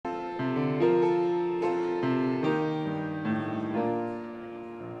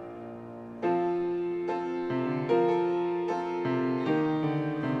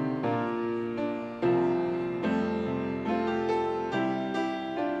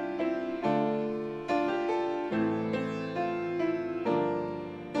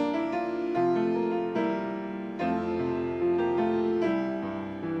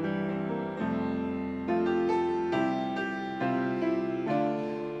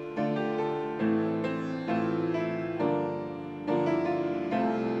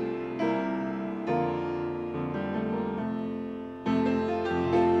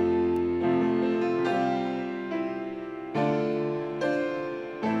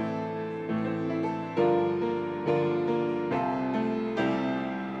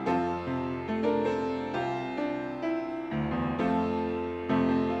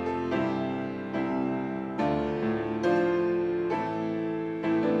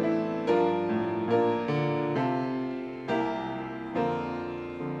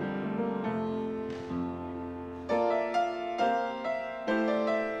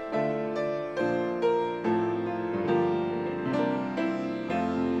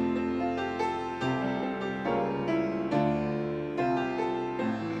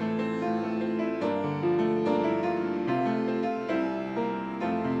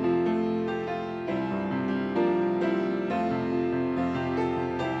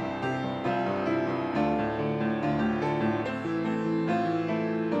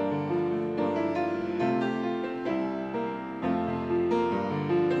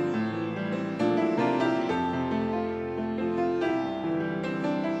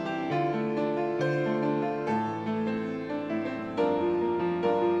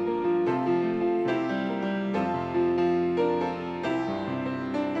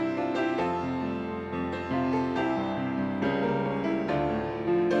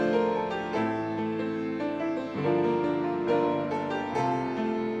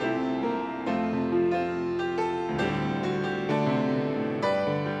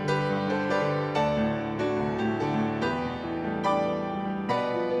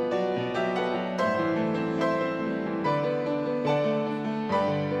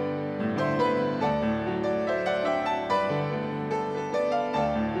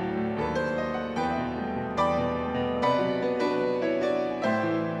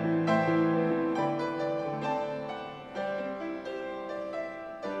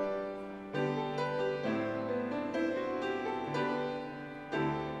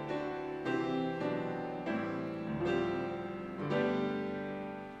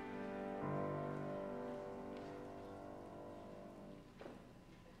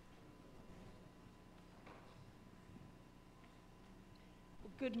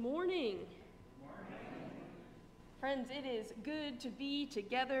Good morning. Friends, it is good to be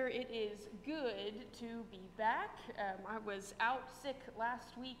together. It is good to be back. I was out sick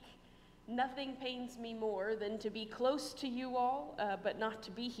last week. Nothing pains me more than to be close to you all, but not to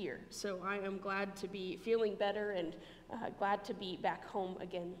be here. So I am glad to be feeling better and glad to be back home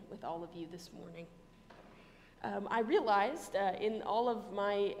again with all of you this morning. I realized in all of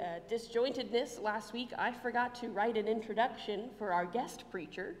my disjointedness last week, I forgot to write an introduction for our guest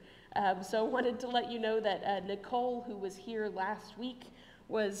preacher. So I wanted to let you know that Nicole, who was here last week,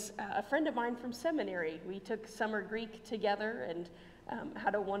 was a friend of mine from seminary. We took summer Greek together and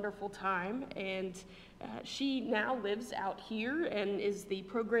had a wonderful time. And she now lives out here and is the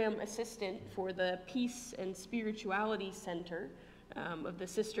program assistant for the Peace and Spirituality Center of the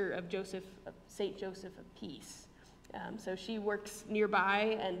Sister of St. Joseph of Peace. So she works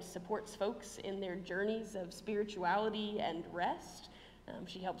nearby and supports folks in their journeys of spirituality and rest.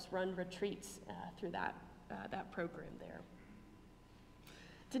 She helps run retreats through that program there.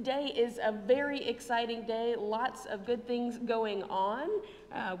 Today is a very exciting day, lots of good things going on.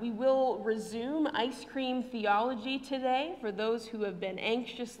 We will resume ice cream theology today for those who have been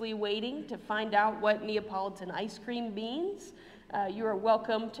anxiously waiting to find out what Neapolitan ice cream means. You are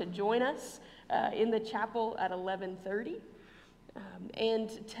welcome to join us in the chapel at 11:30. And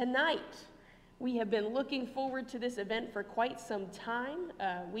tonight, we have been looking forward to this event for quite some time.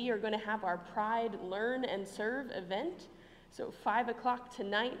 We are going to have our Pride, Learn, and Serve event. So 5 o'clock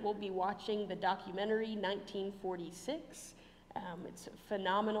tonight, we'll be watching the documentary 1946. It's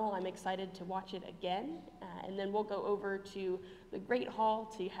phenomenal. I'm excited to watch it again. And then we'll go over to the Great Hall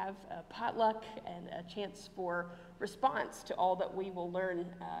to have a potluck and a chance for response to all that we will learn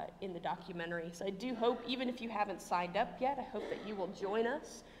in the documentary. So I do hope, even if you haven't signed up yet, I hope that you will join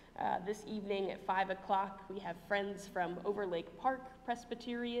us this evening at 5 o'clock. We have friends from Overlake Park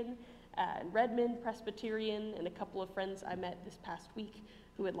Presbyterian, and Redmond Presbyterian, and a couple of friends I met this past week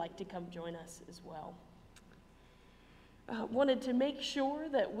who would like to come join us as well. Wanted to make sure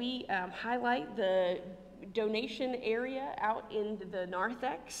that we highlight the donation area out in the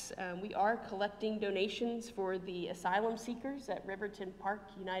narthex. We are collecting donations for the asylum seekers at Riverton Park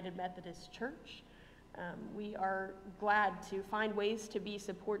United Methodist Church. We are glad to find ways to be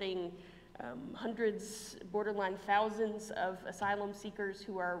supporting hundreds, borderline thousands of asylum seekers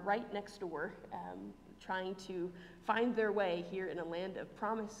who are right next door, trying to find their way here in a land of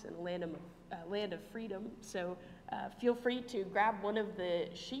promise and a land of freedom. So feel free to grab one of the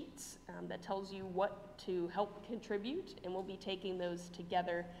sheets that tells you what to help contribute, and we'll be taking those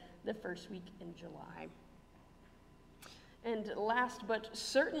together the first week in July. And last but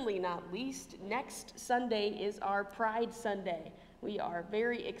certainly not least, next Sunday is our Pride Sunday. We are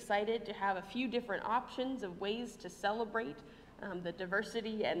very excited to have a few different options of ways to celebrate the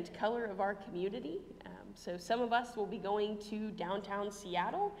diversity and color of our community. So some of us will be going to downtown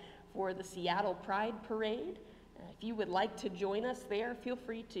Seattle for the Seattle Pride Parade. If you would like to join us there, feel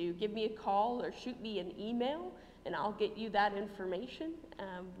free to give me a call or shoot me an email, and I'll get you that information,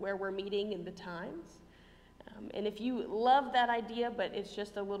 where we're meeting and the times. And if you love that idea, but it's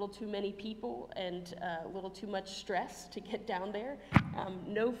just a little too many people and a little too much stress to get down there,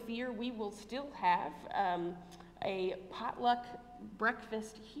 no fear, we will still have a potluck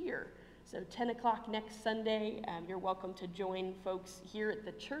breakfast here. So 10 o'clock next Sunday, you're welcome to join folks here at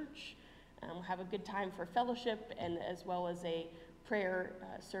the church. We'll have a good time for fellowship and as well as a prayer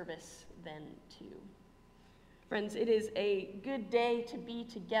service then too. Friends, it is a good day to be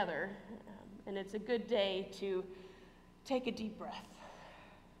together. And it's a good day to take a deep breath,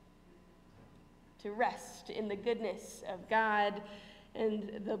 to rest in the goodness of God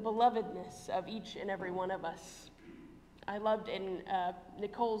and the belovedness of each and every one of us. I loved in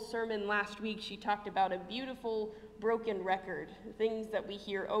Nicole's sermon last week, she talked about a beautiful broken record, things that we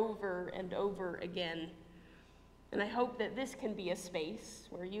hear over and over again. And I hope that this can be a space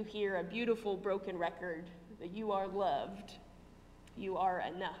where you hear a beautiful broken record, that you are loved, you are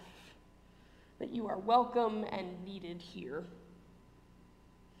enough, that you are welcome and needed here.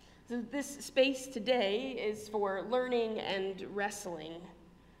 So this space today is for learning and wrestling,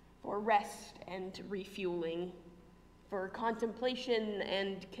 for rest and refueling, for contemplation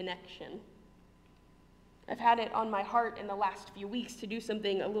and connection. I've had it on my heart in the last few weeks to do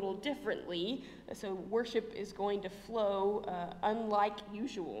something a little differently, so worship is going to flow unlike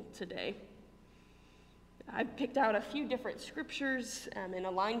usual today. I've picked out a few different scriptures and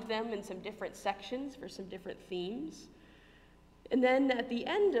aligned them in some different sections for some different themes. And then at the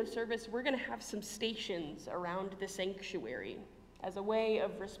end of service, we're going to have some stations around the sanctuary as a way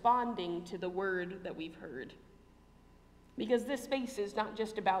of responding to the word that we've heard. Because this space is not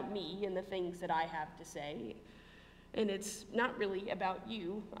just about me and the things that I have to say, and it's not really about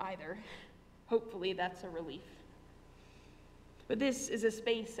you either. Hopefully that's a relief. But this is a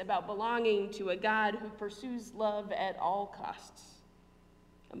space about belonging to a God who pursues love at all costs.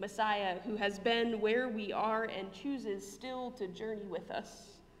 A Messiah who has been where we are and chooses still to journey with us.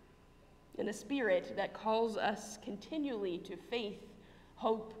 And a Spirit that calls us continually to faith,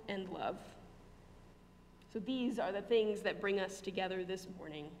 hope, and love. So these are the things that bring us together this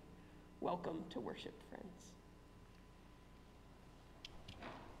morning. Welcome to worship, friends.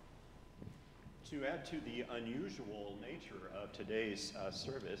 To add to the unusual nature of today's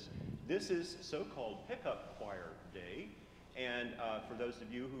service, this is so-called Pickup Choir Day. And for those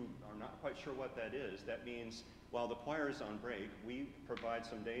of you who are not quite sure what that is, that means while the choir is on break, we provide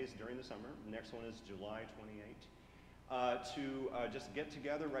some days during the summer. The next one is July 28th, to just get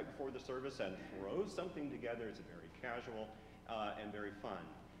together right before the service and throw something together. It's very casual and very fun.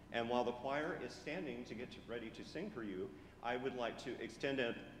 And while the choir is standing to get ready to sing for you, I would like to extend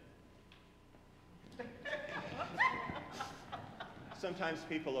a Sometimes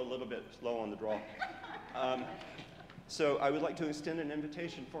people are a little bit slow on the draw. So I would like to extend an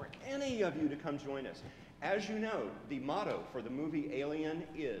invitation for any of you to come join us. As you know, the motto for the movie Alien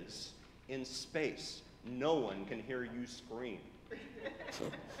is, in space, no one can hear you scream.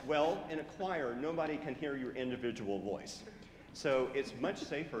 Well, in a choir, nobody can hear your individual voice. So it's much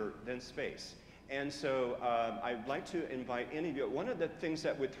safer than space. And so I'd like to invite any of you. One of the things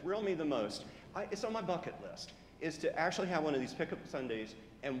that would thrill me the most, it's on my bucket list, is to actually have one of these pickup Sundays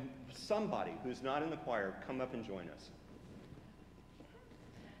and somebody who's not in the choir come up and join us.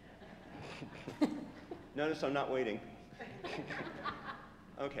 Notice I'm not waiting.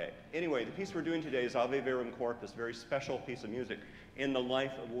 Okay, anyway, the piece we're doing today is Ave Verum Corpus, a very special piece of music in the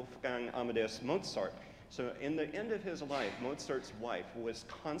life of Wolfgang Amadeus Mozart. So in the end of his life, Mozart's wife was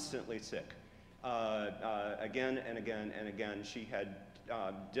constantly sick. Again and again and again. She had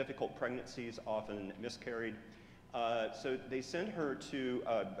difficult pregnancies, often miscarried. So they sent her to,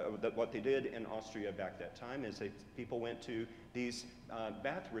 what they did in Austria back that time is people went to these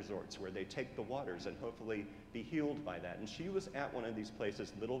bath resorts where they take the waters and hopefully be healed by that. And she was at one of these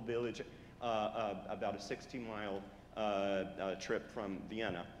places, little village, about a 60-mile trip from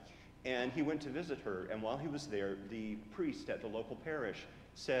Vienna. And he went to visit her, and while he was there, the priest at the local parish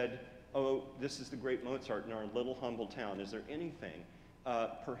said, "Oh, this is the great Mozart in our little humble town. Is there anything,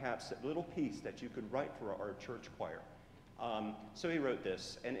 perhaps a little piece that you could write for our church choir?" So he wrote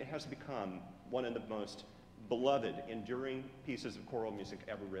this, and it has become one of the most beloved, enduring pieces of choral music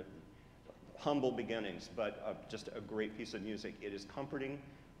ever written. Humble beginnings, but just a great piece of music. It is comforting.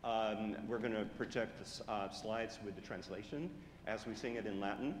 We're going to project the slides with the translation as we sing it in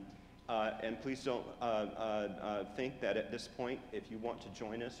Latin. And please don't think that at this point, if you want to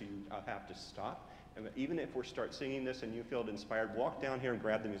join us, you have to stop. And even if we start singing this and you feel inspired, walk down here and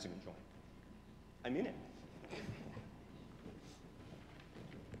grab the music and join. I mean it.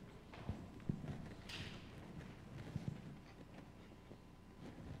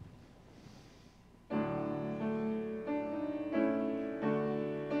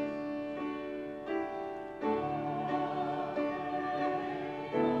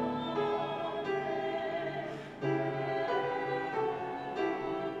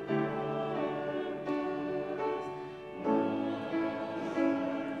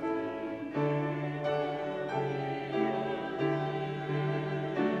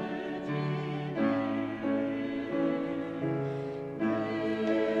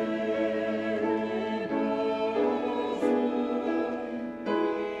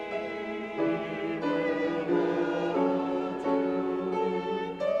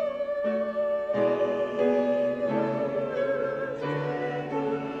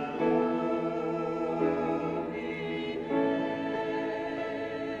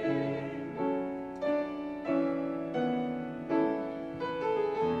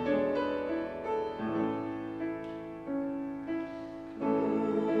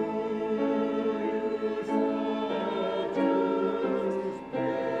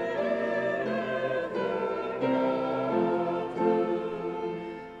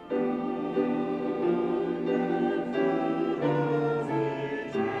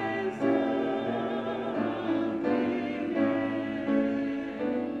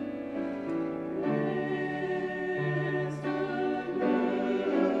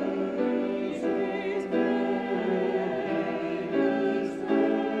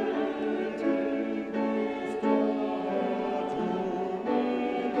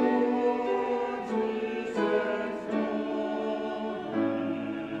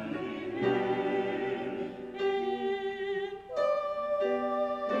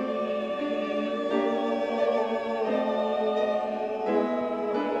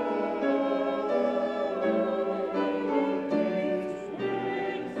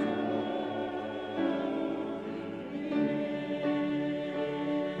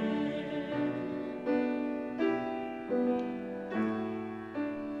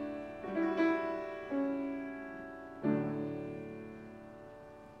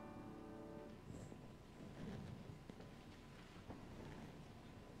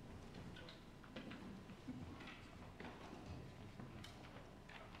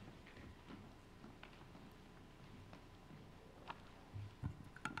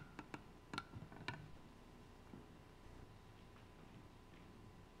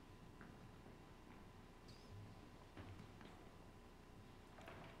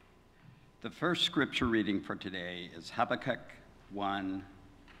 The first scripture reading for today is Habakkuk 1,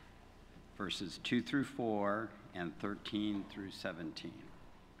 verses 2 through 4 and 13 through 17.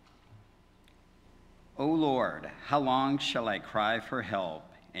 O Lord, how long shall I cry for help,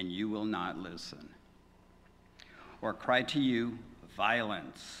 and you will not listen? Or cry to you,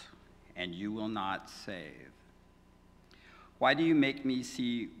 violence, and you will not save? Why do you make me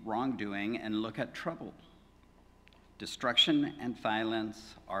see wrongdoing and look at trouble? Destruction and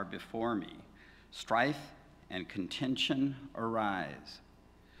violence are before me. Strife and contention arise.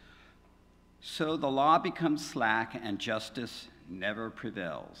 So the law becomes slack and justice never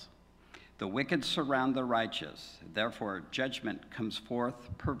prevails. The wicked surround the righteous, therefore judgment comes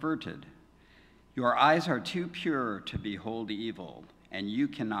forth perverted. Your eyes are too pure to behold evil, and you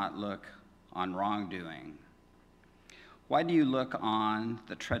cannot look on wrongdoing. Why do you look on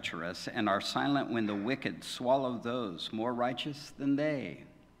the treacherous and are silent when the wicked swallow those more righteous than they?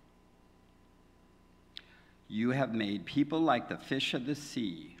 You have made people like the fish of the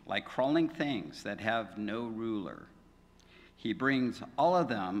sea, like crawling things that have no ruler. He brings all of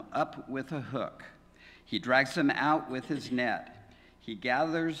them up with a hook. He drags them out with his net. He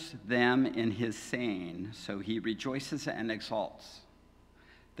gathers them in his seine, so he rejoices and exalts.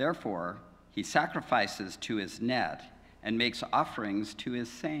 Therefore, he sacrifices to his net and makes offerings to his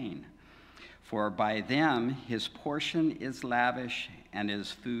seine. For by them his portion is lavish and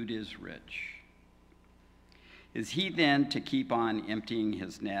his food is rich. Is he then to keep on emptying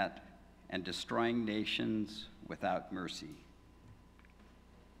his net and destroying nations without mercy?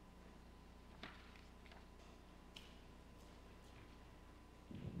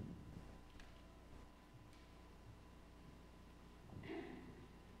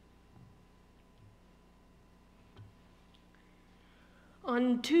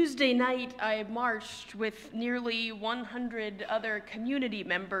 On Tuesday night, I marched with nearly 100 other community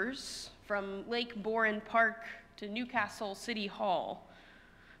members from Lake Boren Park to Newcastle City Hall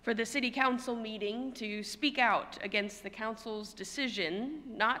for the City Council meeting to speak out against the Council's decision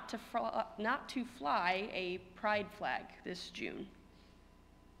not to fly a pride flag this June.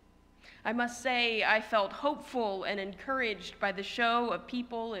 I must say I felt hopeful and encouraged by the show of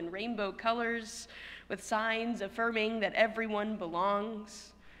people in rainbow colors with signs affirming that everyone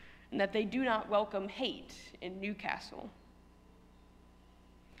belongs and that they do not welcome hate in Newcastle.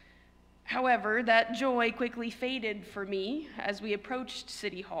 However, that joy quickly faded for me as we approached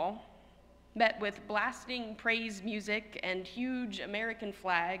City Hall, met with blasting praise music and huge American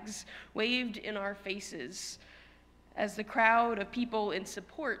flags waved in our faces as the crowd of people in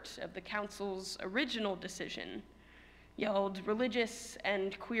support of the Council's original decision yelled religious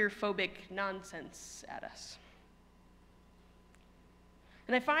and queer-phobic nonsense at us.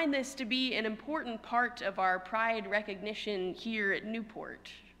 And I find this to be an important part of our pride recognition here at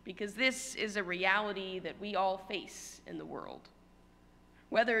Newport, because this is a reality that we all face in the world,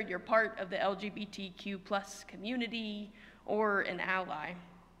 whether you're part of the LGBTQ+ community or an ally.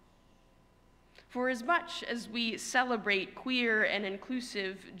 For as much as we celebrate queer and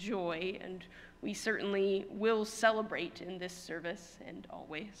inclusive joy, and we certainly will celebrate in this service and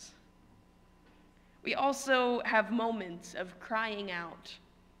always, we also have moments of crying out,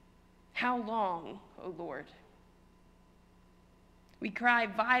 "How long, O Lord?" We cry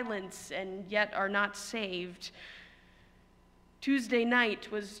violence and yet are not saved. Tuesday night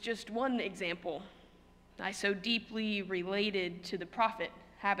was just one example. I so deeply related to the prophet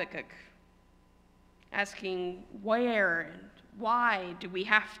Habakkuk, asking where and why do we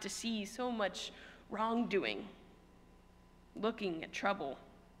have to see so much wrongdoing, looking at trouble?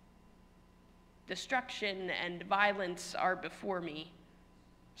 Destruction and violence are before me.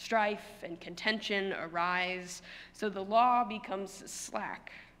 Strife and contention arise, so the law becomes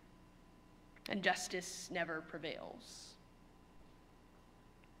slack, and justice never prevails.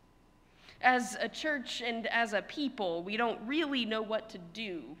 As a church and as a people, we don't really know what to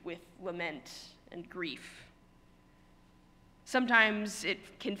do with lament and grief. Sometimes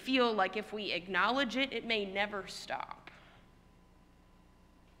it can feel like if we acknowledge it, it may never stop.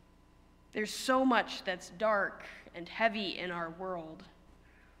 There's so much that's dark and heavy in our world.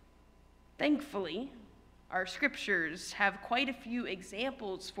 Thankfully, our scriptures have quite a few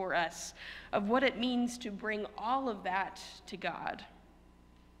examples for us of what it means to bring all of that to God.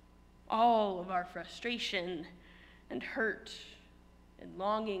 All of our frustration and hurt and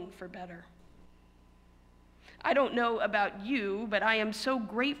longing for better. I don't know about you, but I am so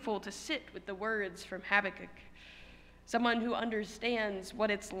grateful to sit with the words from Habakkuk, someone who understands what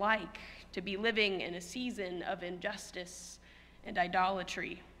it's like to be living in a season of injustice and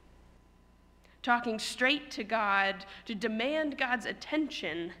idolatry. Talking straight to God to demand God's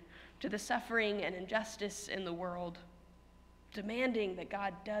attention to the suffering and injustice in the world, demanding that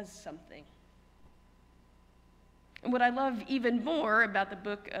God does something. And what I love even more about the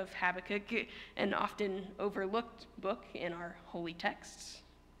book of Habakkuk, an often overlooked book in our holy texts,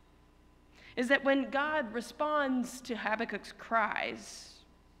 is that when God responds to Habakkuk's cries,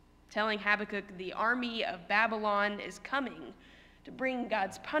 telling Habakkuk the army of Babylon is coming to bring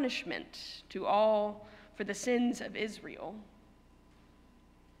God's punishment to all for the sins of Israel,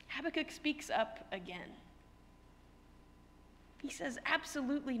 Habakkuk speaks up again. He says,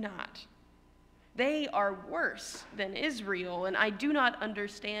 absolutely not. They are worse than Israel, and I do not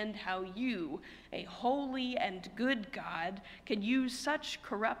understand how you, a holy and good God, can use such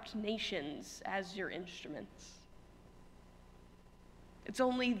corrupt nations as your instruments. It's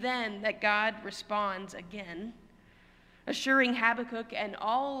only then that God responds again, assuring Habakkuk and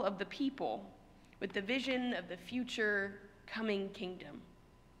all of the people with the vision of the future coming kingdom.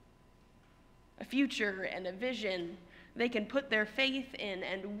 A future and a vision they can put their faith in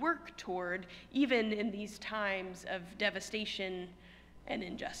and work toward, even in these times of devastation and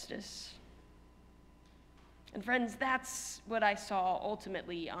injustice. And friends, that's what I saw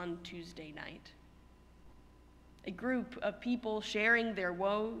ultimately on Tuesday night. A group of people sharing their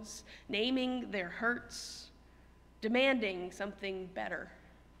woes, naming their hurts, demanding something better.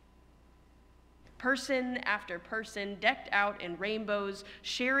 Person after person decked out in rainbows,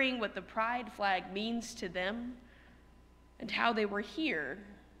 sharing what the pride flag means to them, and how they were here,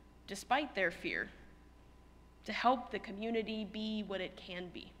 despite their fear, to help the community be what it can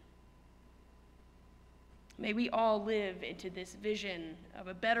be. May we all live into this vision of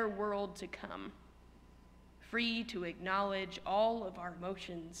a better world to come, free to acknowledge all of our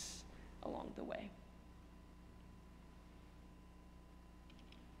emotions along the way.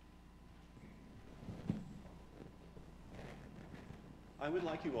 I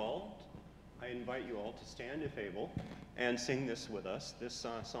invite you all to stand if able and sing this with us. This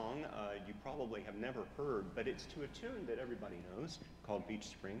song you probably have never heard, but it's to a tune that everybody knows called Beach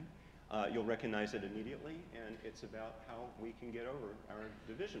Spring. You'll recognize it immediately, and it's about how we can get over our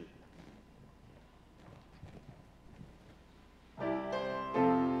division.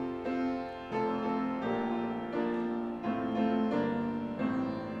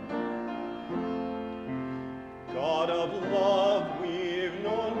 God of love, we've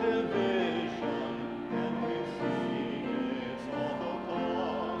known division, and we've seen its awful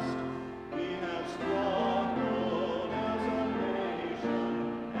cost. We have struggled as a nation,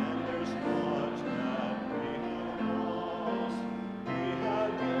 and there's much that we have lost. We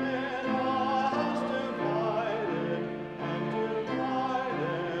have been a house divided, and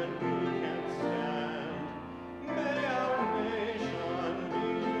divided we can't stand. May our nation be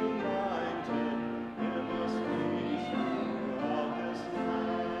united in this peace throughout this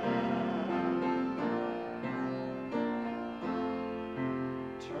land.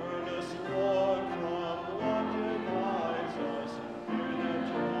 Turn us, Lord, from what divides us, fear that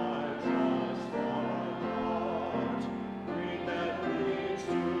drives us far apart, greed that leads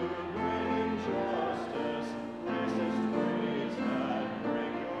to great injustice, racist ways that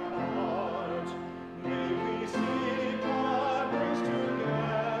break your heart. May we seek what brings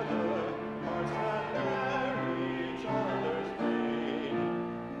together, hearts that bear each other's pain.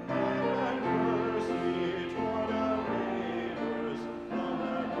 May thy mercy toward our neighbors, love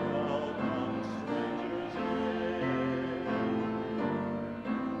that welcomes strangers in.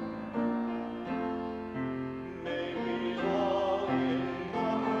 May we all in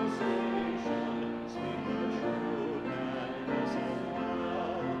conversation speak the truth and listen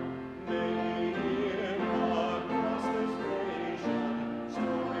well. May we hear across this nation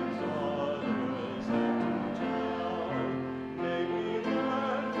stories others have to tell. May we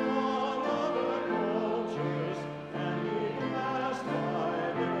learn from other cultures and be blessed by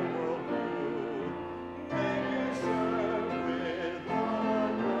their worldview. May we serve with one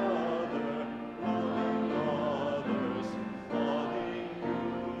another, loving others, loving you.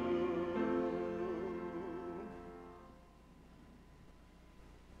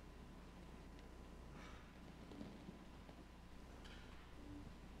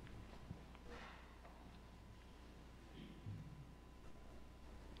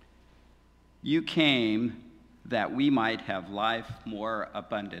 You came that we might have life more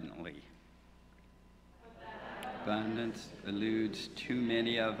abundantly. Abundance eludes too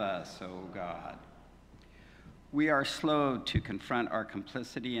many of us, O God. We are slow to confront our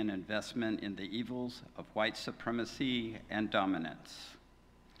complicity and investment in the evils of white supremacy and dominance.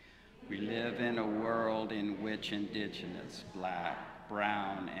 We live in a world in which indigenous, black,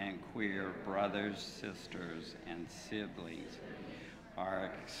 brown, and queer brothers, sisters, and siblings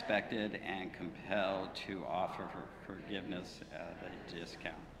are expected and compelled to offer forgiveness at a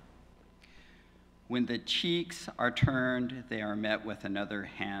discount. When the cheeks are turned, they are met with another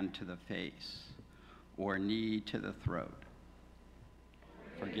hand to the face or knee to the throat.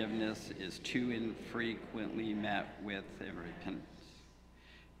 Forgiveness is too infrequently met with repentance.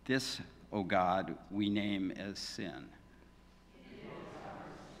 This, O God, we name as sin.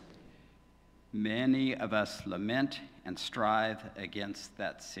 Many of us lament and strive against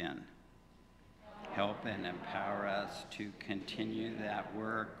that sin. Help and empower us to continue that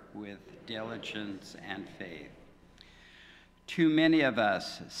work with diligence and faith. Too many of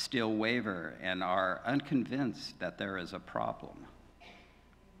us still waver and are unconvinced that there is a problem.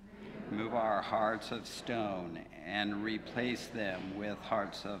 Move our hearts of stone and replace them with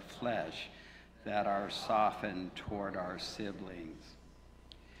hearts of flesh that are softened toward our siblings.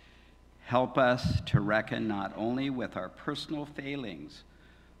 Help us to reckon not only with our personal failings,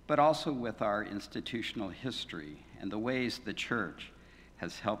 but also with our institutional history and the ways the church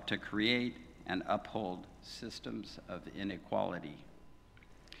has helped to create and uphold systems of inequality.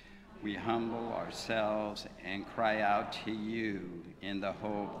 We humble ourselves and cry out to you in the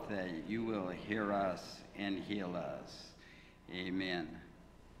hope that you will hear us and heal us. Amen.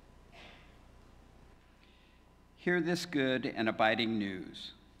 Hear this good and abiding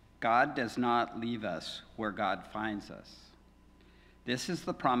news. God does not leave us where God finds us. This is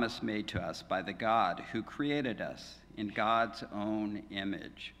the promise made to us by the God who created us in God's own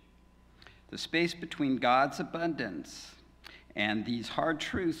image. The space between God's abundance and these hard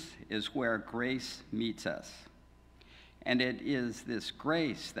truths is where grace meets us. And it is this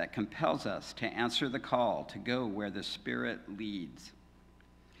grace that compels us to answer the call to go where the Spirit leads.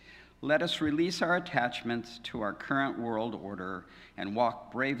 Let us release our attachments to our current world order and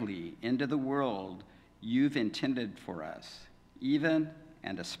walk bravely into the world you've intended for us, even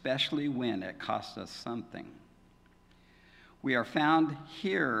and especially when it costs us something. We are found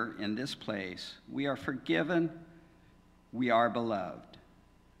here in this place. We are forgiven. We are beloved.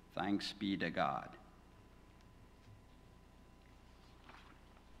 Thanks be to God.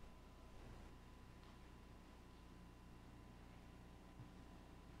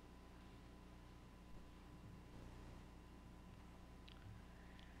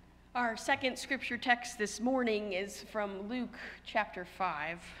 Our second scripture text this morning is from Luke chapter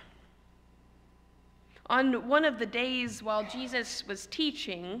 5. On one of the days while Jesus was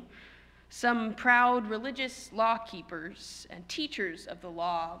teaching, some proud religious law keepers and teachers of the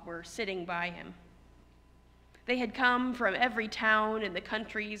law were sitting by him. They had come from every town in the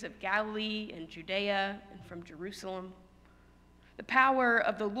countries of Galilee and Judea and from Jerusalem. The power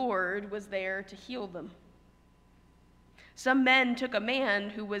of the Lord was there to heal them. Some men took a man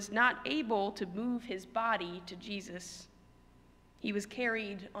who was not able to move his body to Jesus. He was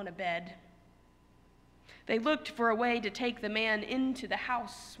carried on a bed. They looked for a way to take the man into the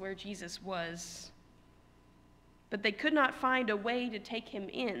house where Jesus was. But they could not find a way to take him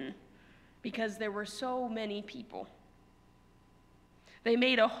in because there were so many people. They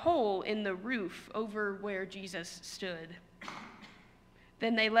made a hole in the roof over where Jesus stood.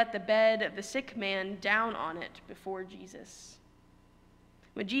 Then they let the bed of the sick man down on it before Jesus.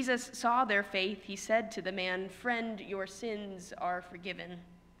 When Jesus saw their faith, he said to the man, "Friend, your sins are forgiven."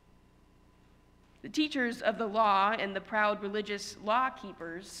 The teachers of the law and the proud religious law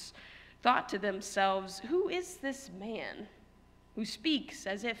keepers thought to themselves, "Who is this man who speaks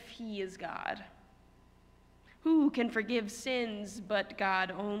as if he is God? Who can forgive sins but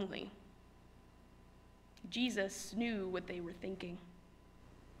God only?" Jesus knew what they were thinking.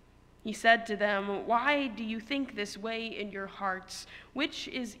 He said to them, "Why do you think this way in your hearts? Which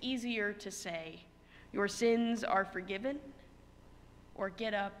is easier to say, 'Your sins are forgiven,' or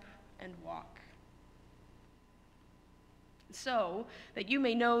 'Get up and walk'? So that you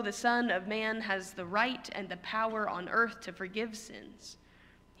may know the Son of Man has the right and the power on earth to forgive sins,"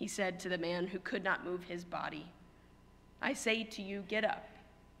 he said to the man who could not move his body. "I say to you, get up,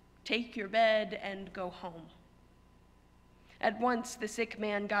 take your bed, and go home." At once the sick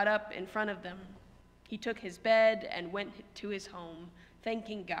man got up in front of them. He took his bed and went to his home,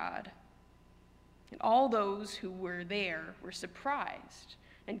 thanking God. And all those who were there were surprised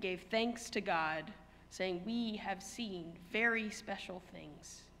and gave thanks to God, saying, "We have seen very special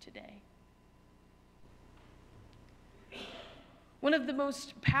things today." One of the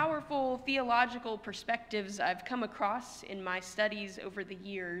most powerful theological perspectives I've come across in my studies over the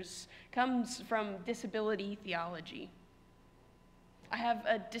years comes from disability theology. I have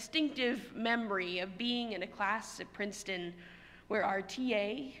a distinctive memory of being in a class at Princeton where our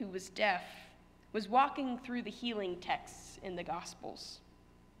TA, who was deaf, was walking through the healing texts in the Gospels.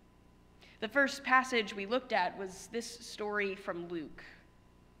 The first passage we looked at was this story from Luke.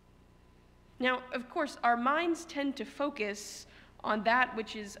 Now, of course, our minds tend to focus on that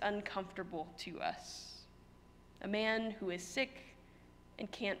which is uncomfortable to us. A man who is sick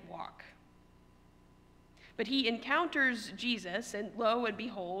and can't walk. But he encounters Jesus, and lo and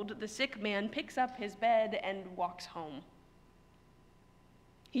behold, the sick man picks up his bed and walks home.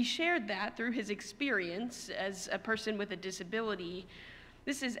 He shared that through his experience as a person with a disability.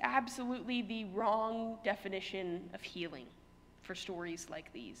 This is absolutely the wrong definition of healing for stories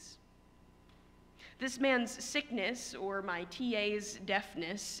like these. This man's sickness, or my TA's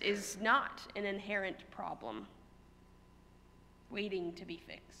deafness, is not an inherent problem waiting to be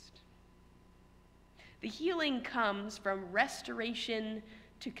fixed. The healing comes from restoration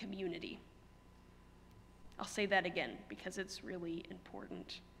to community. I'll say that again because it's really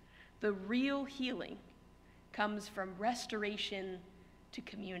important. The real healing comes from restoration to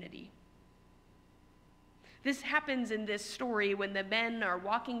community. This happens in this story when the men are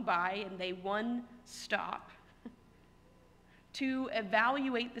walking by and they, 1, stop, 2,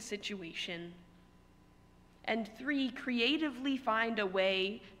 evaluate the situation, and 3, creatively find a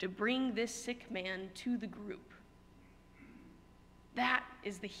way to bring this sick man to the group. That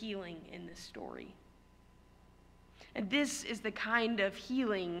is the healing in this story. And this is the kind of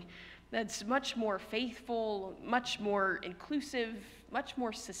healing that's much more faithful, much more inclusive, much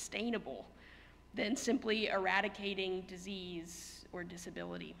more sustainable than simply eradicating disease or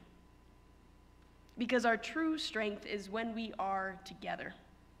disability. Because our true strength is when we are together.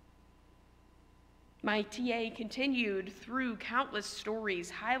 My TA continued through countless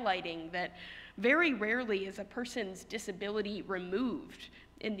stories highlighting that very rarely is a person's disability removed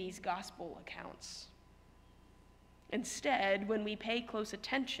in these gospel accounts. Instead, when we pay close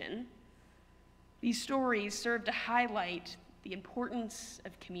attention, these stories serve to highlight the importance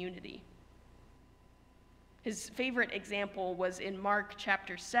of community. His favorite example was in Mark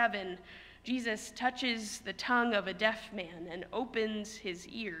chapter 7. Jesus touches the tongue of a deaf man and opens his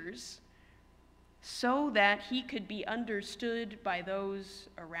ears so that he could be understood by those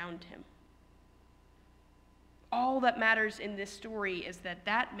around him. All that matters in this story is that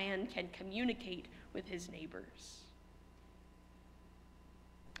that man can communicate with his neighbors.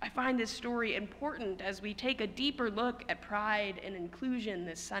 I find this story important as we take a deeper look at pride and inclusion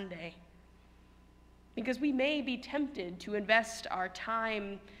this Sunday, because we may be tempted to invest our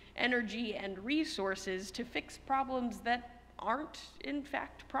time, energy, and resources to fix problems that aren't, in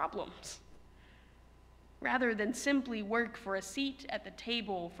fact, problems, rather than simply work for a seat at the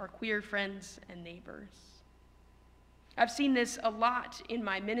table for queer friends and neighbors. I've seen this a lot in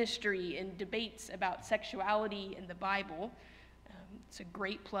my ministry in debates about sexuality in the Bible. It's a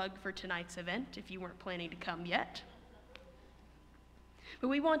great plug for tonight's event if you weren't planning to come yet. But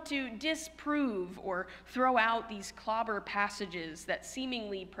we want to disprove or throw out these clobber passages that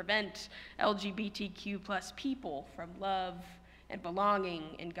seemingly prevent LGBTQ plus people from love and belonging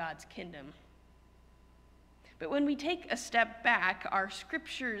in God's kingdom. But when we take a step back, our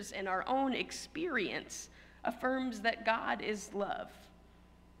scriptures and our own experience affirms that God is love.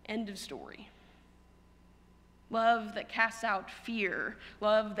 End of story. Love that casts out fear,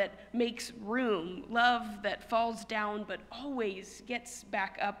 love that makes room, love that falls down but always gets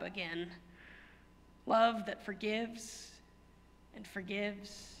back up again, love that forgives and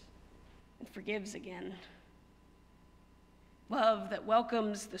forgives and forgives again, love that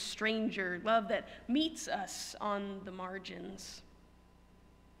welcomes the stranger, love that meets us on the margins.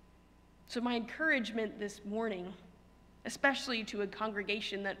 So my encouragement this morning, especially to a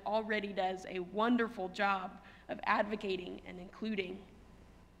congregation that already does a wonderful job of advocating and including,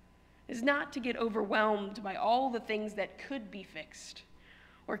 is not to get overwhelmed by all the things that could be fixed,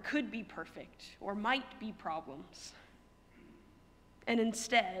 or could be perfect, or might be problems, and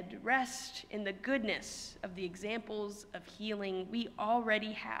instead rest in the goodness of the examples of healing we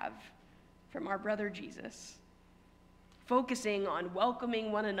already have from our brother Jesus, focusing on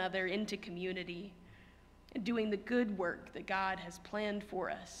welcoming one another into community and doing the good work that God has planned for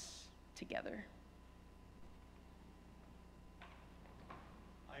us together.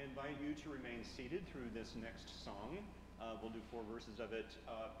 I invite you to remain seated through this next song. We'll do 4 verses of it.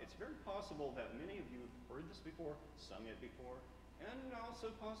 It's very possible that many of you have heard this before, sung it before, and also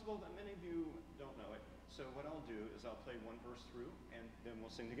possible that many of you don't know it. So what I'll do is I'll play 1 verse through, and then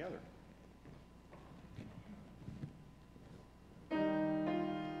we'll sing together.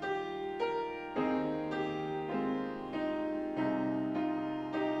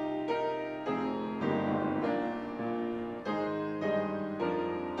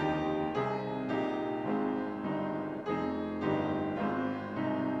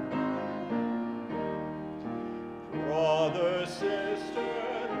 brother,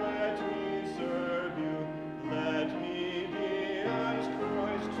 sister, let me serve you. Let me be as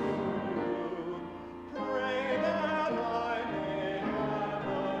Christ to you. Pray that I may have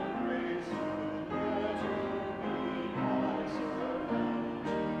the grace to let you be my servant.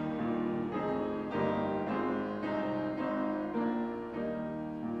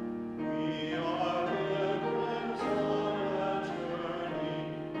 We are pilgrims on a journey.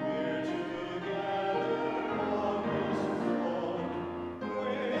 We're together on this road. We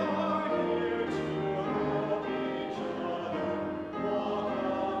are here to help each other walk a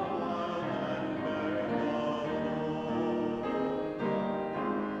mile and bear the load.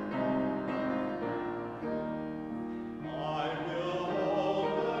 I will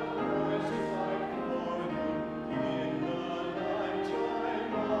hold the Christ light for you in the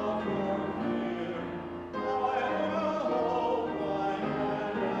nighttime of your fear. I will hold my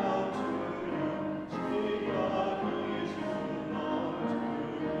hand out to you, speak the peace you long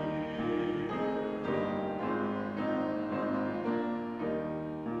to hear.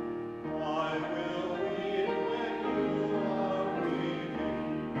 I will weep when you are weeping,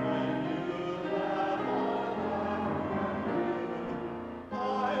 when you laugh, I'll laugh with you.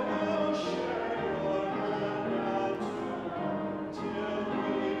 I will share your hand out to you till we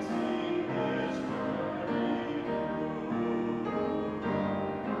sing this journey through.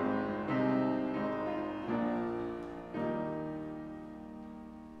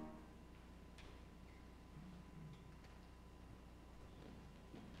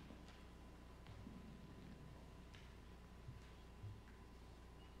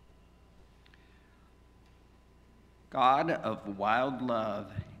 God of wild love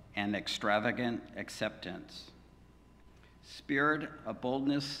and extravagant acceptance, Spirit of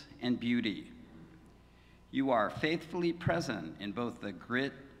boldness and beauty, you are faithfully present in both the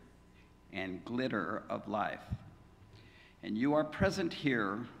grit and glitter of life, and you are present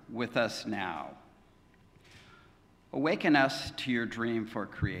here with us now. Awaken us to your dream for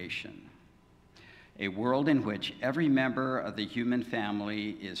creation, a world in which every member of the human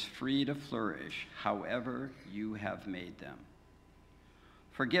family is free to flourish however you have made them.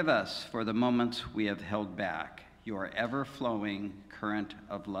 Forgive us for the moments we have held back your ever-flowing current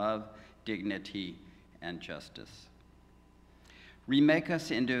of love, dignity, and justice. Remake us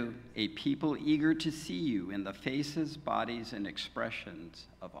into a people eager to see you in the faces, bodies, and expressions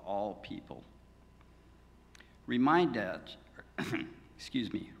of all people. Remind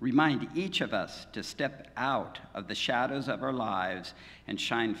each of us to step out of the shadows of our lives and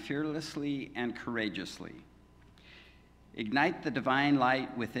shine fearlessly and courageously. Ignite the divine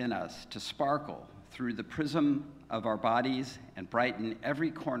light within us to sparkle through the prism of our bodies and brighten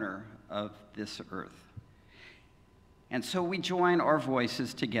every corner of this earth. And so we join our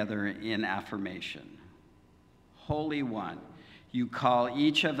voices together in affirmation. Holy One, you call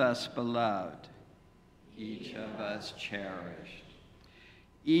each of us beloved, each of us cherished,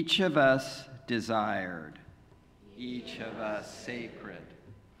 each of us desired, each of us sacred.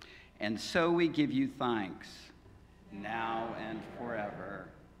 And so we give you thanks, now and forever.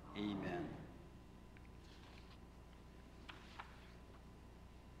 Amen.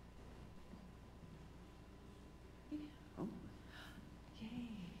 Oh, yay,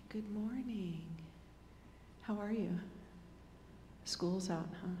 good morning. How are you? School's out,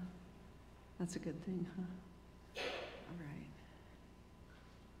 huh? That's a good thing, huh? All right.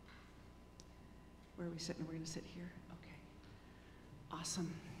 Where are we sitting? We're going to sit here? Okay.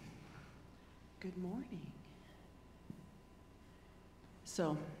 Awesome. Good morning.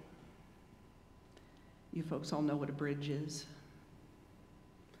 So, you folks all know what a bridge is.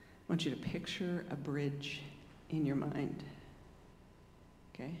 I want you to picture a bridge in your mind.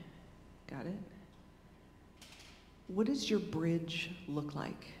 Okay? Got it? What does your bridge look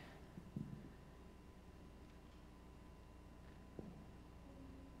like?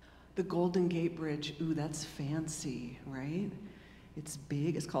 The Golden Gate Bridge, ooh, that's fancy, right? It's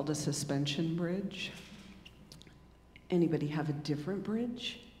big, it's called a suspension bridge. Anybody have a different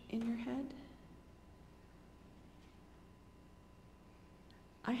bridge in your head?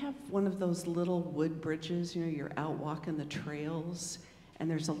 I have one of those little wood bridges, you know, you're out walking the trails, and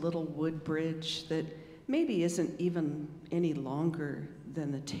there's a little wood bridge that maybe isn't even any longer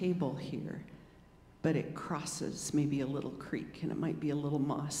than the table here, but it crosses maybe a little creek, and it might be a little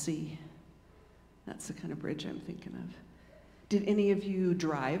mossy. That's the kind of bridge I'm thinking of. Did any of you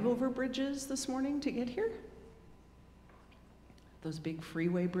drive over bridges this morning to get here? Those big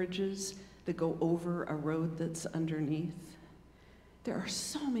freeway bridges that go over a road that's underneath. There are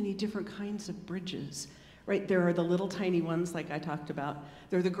so many different kinds of bridges, right? There are the little tiny ones like I talked about.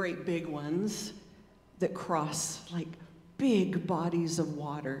 There are the great big ones that cross like big bodies of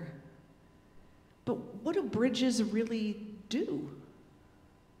water. But what do bridges really do?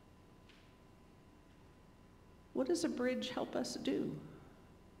 What does a bridge help us do?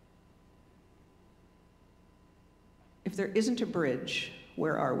 If there isn't a bridge,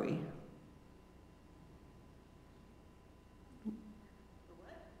 where are we?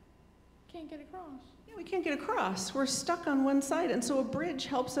 Can't get across. Yeah, we can't get across. We're stuck on one side. And so a bridge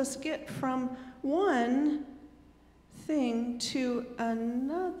helps us get from one thing to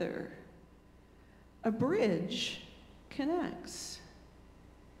another. A bridge connects.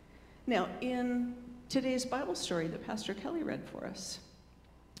 Now, in today's Bible story that Pastor Kelly read for us,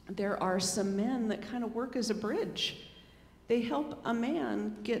 there are some men that kind of work as a bridge. They help a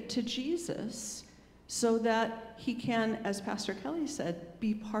man get to Jesus so that he can, as Pastor Kelly said,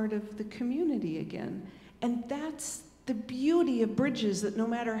 be part of the community again. And that's the beauty of bridges, that no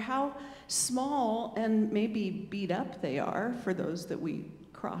matter how small and maybe beat up they are for those that we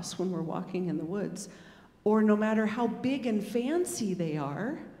cross when we're walking in the woods, or no matter how big and fancy they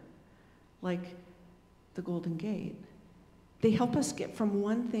are, like the Golden Gate, they help us get from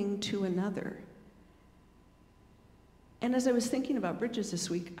one thing to another. And as I was thinking about bridges this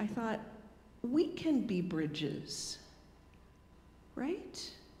week, I thought, we can be bridges, right?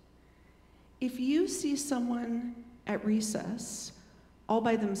 If you see someone at recess all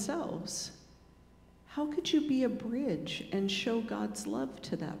by themselves, how could you be a bridge and show God's love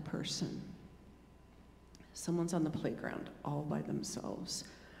to that person? Someone's on the playground all by themselves,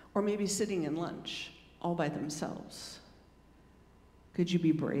 or maybe sitting in lunch all by themselves. Could you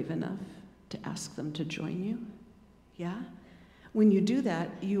be brave enough to ask them to join you? Yeah? When you do that,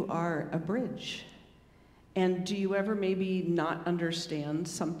 you are a bridge. And do you ever maybe not understand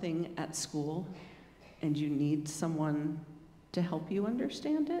something at school and you need someone to help you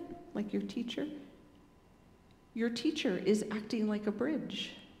understand it, like your teacher? Your teacher is acting like a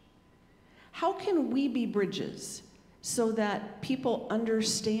bridge. How can we be bridges so that people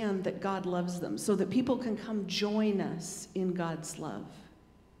understand that God loves them, so that people can come join us in God's love?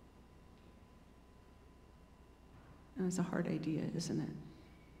 And it's a hard idea, isn't it?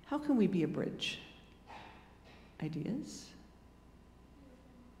 How can we be a bridge? Ideas?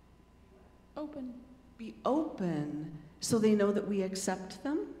 Open. Be open so they know that we accept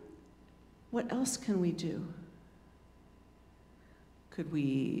them. What else can we do? Could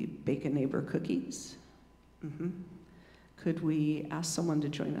we bake a neighbor cookies? Could we ask someone to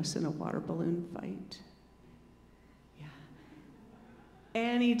join us in a water balloon fight? Yeah.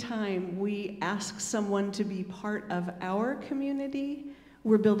 Anytime we ask someone to be part of our community,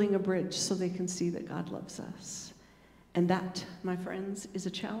 we're building a bridge so they can see that God loves us. And that, my friends, is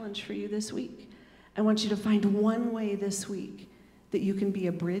a challenge for you this week. I want you to find one way this week that you can be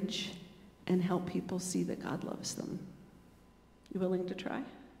a bridge and help people see that God loves them. You willing to try?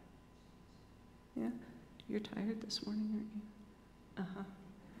 Yeah? You're tired this morning, aren't you?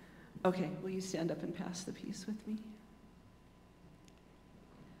 Okay, will you stand up and pass the peace with me?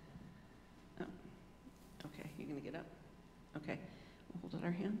 Oh, okay, you're gonna get up? Okay, we'll hold out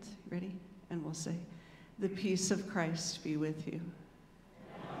our hands. You ready? And we'll say, the peace of Christ be with you.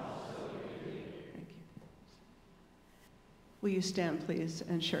 Thank you. Will you stand, please,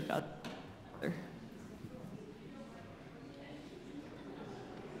 and share God's love?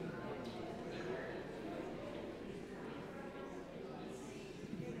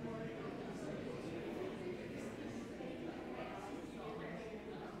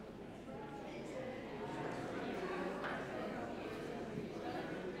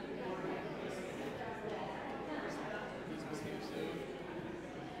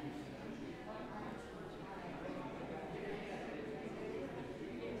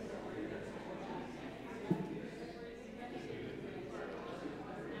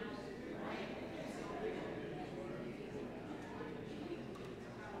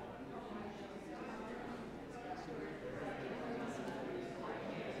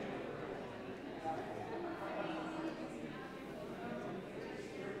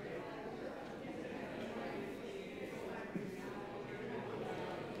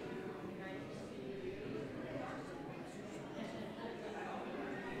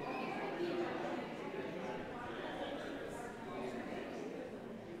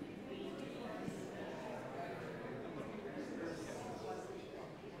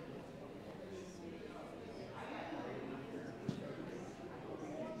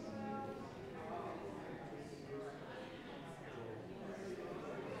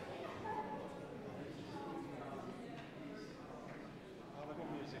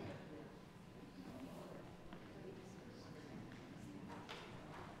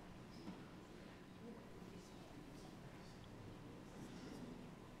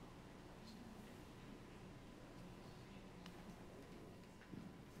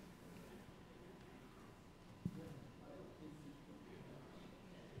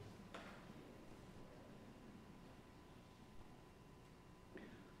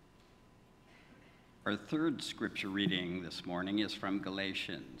 Our third scripture reading this morning is from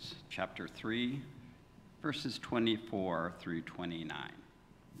Galatians chapter 3, verses 24 through 29.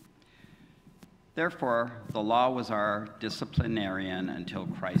 Therefore, the law was our disciplinarian until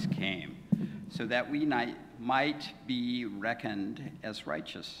Christ came, so that we might be reckoned as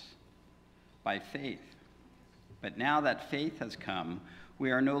righteous by faith. But now that faith has come,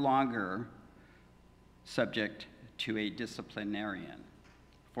 we are no longer subject to a disciplinarian.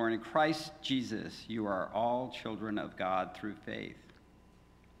 For in Christ Jesus, you are all children of God through faith.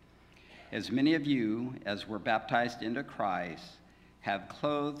 As many of you as were baptized into Christ have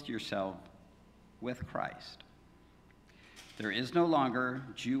clothed yourself with Christ. There is no longer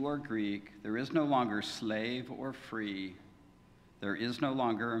Jew or Greek. There is no longer slave or free. There is no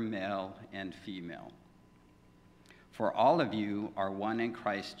longer male and female. For all of you are one in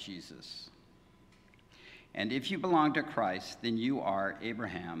Christ Jesus. And if you belong to Christ, then you are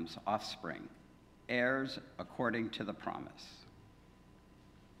Abraham's offspring, heirs according to the promise.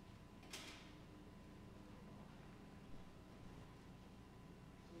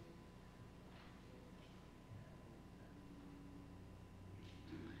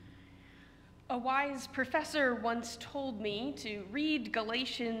 A wise professor once told me to read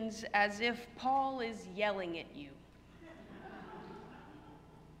Galatians as if Paul is yelling at you.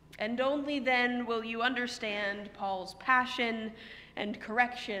 And only then will you understand Paul's passion and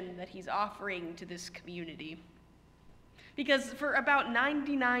correction that he's offering to this community. Because for about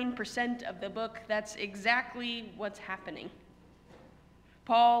 99% of the book, that's exactly what's happening.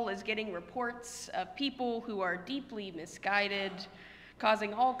 Paul is getting reports of people who are deeply misguided,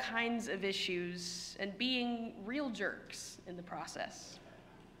 causing all kinds of issues, and being real jerks in the process.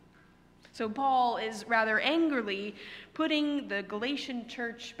 So Paul is rather angrily putting the Galatian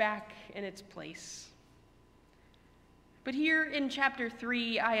church back in its place. But here in chapter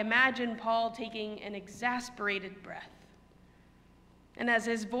 3, I imagine Paul taking an exasperated breath. And as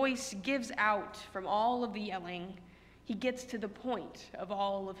his voice gives out from all of the yelling, he gets to the point of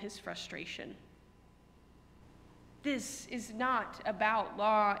all of his frustration. This is not about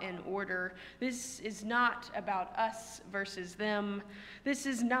law and order. This is not about us versus them. This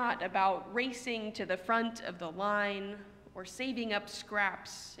is not about racing to the front of the line or saving up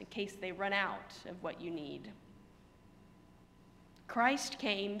scraps in case they run out of what you need. Christ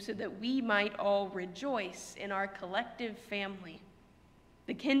came so that we might all rejoice in our collective family,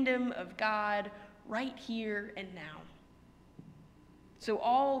 the kingdom of God right here and now. So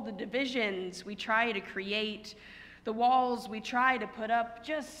all the divisions we try to create, the walls we try to put up,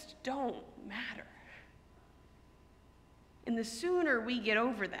 just don't matter. And the sooner we get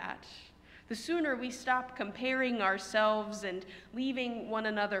over that, the sooner we stop comparing ourselves and leaving one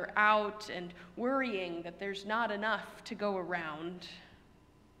another out and worrying that there's not enough to go around,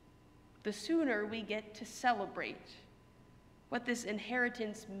 the sooner we get to celebrate what this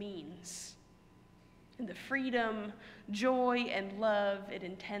inheritance means and the freedom, joy, and love it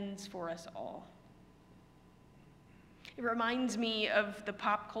intends for us all. It reminds me of the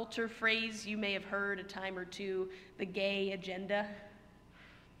pop culture phrase you may have heard a time or two, the gay agenda.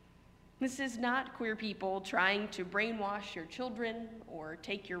 This is not queer people trying to brainwash your children or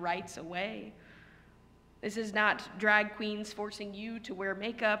take your rights away. This is not drag queens forcing you to wear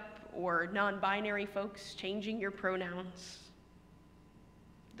makeup or non-binary folks changing your pronouns.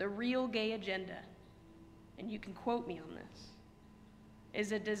 The real gay agenda, and you can quote me on this,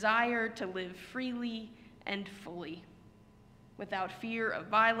 is a desire to live freely and fully, without fear of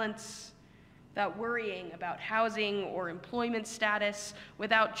violence, without worrying about housing or employment status,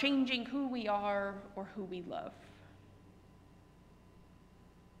 without changing who we are or who we love.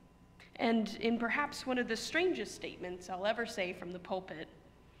 And in perhaps one of the strangest statements I'll ever say from the pulpit,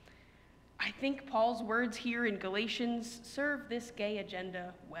 I think Paul's words here in Galatians serve this gay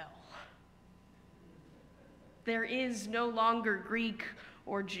agenda well. There is no longer Greek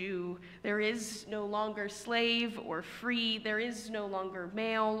or Jew. There is no longer slave or free. There is no longer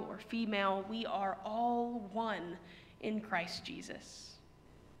male or female. We are all one in Christ Jesus.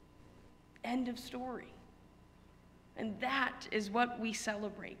 End of story. And that is what we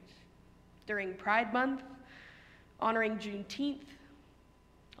celebrate during Pride Month, honoring Juneteenth,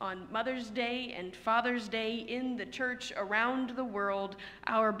 on Mother's Day and Father's Day in the church around the world,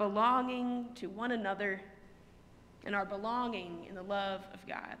 our belonging to one another and our belonging in the love of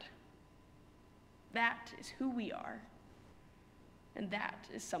God. That is who we are, and that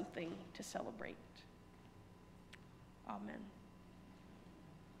is something to celebrate. Amen.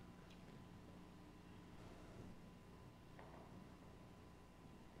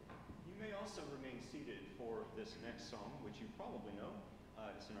 You may also remain seated for this next song, which you probably know.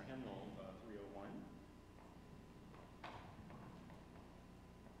 It's in our hymnal 301.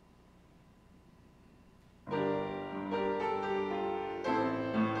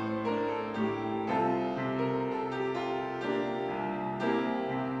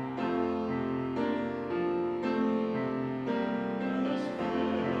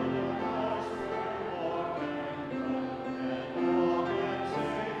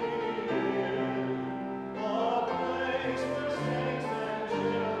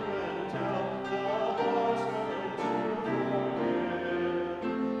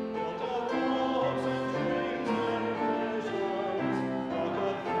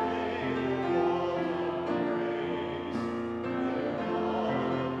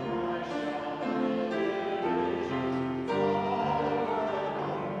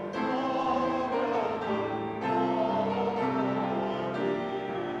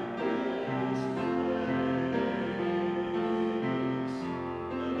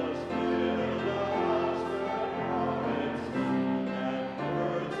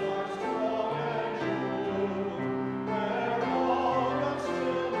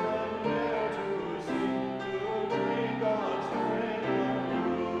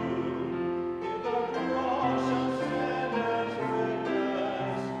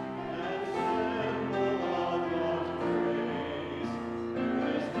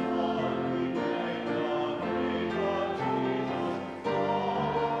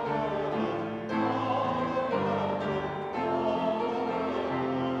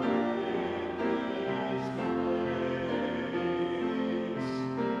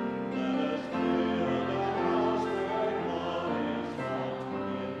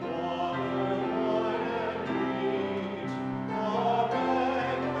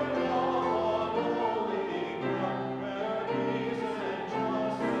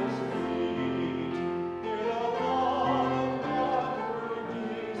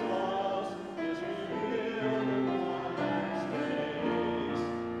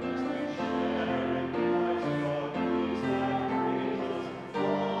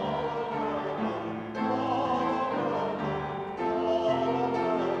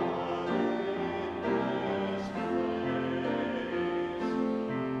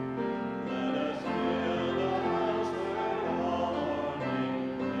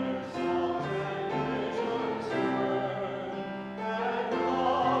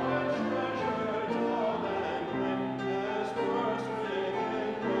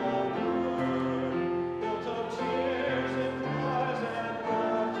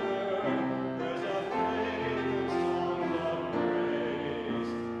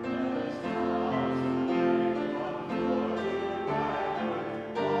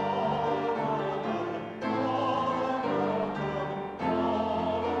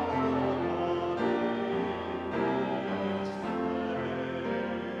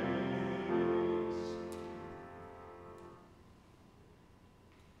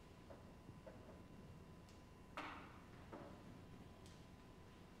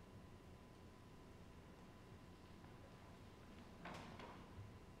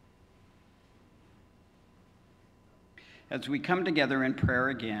 As we come together in prayer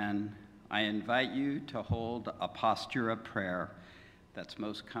again, I invite you to hold a posture of prayer that's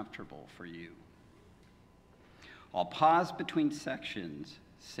most comfortable for you. I'll pause between sections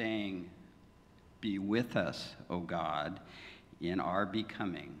saying, "Be with us, O God, in our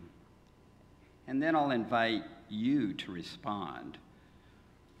becoming." And then I'll invite you to respond,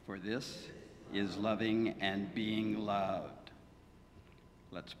 for this is loving and being loved.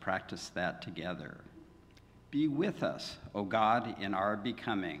 Let's practice that together. Be with us, O God, in our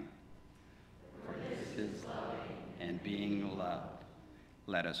becoming, for this is loving and being loved.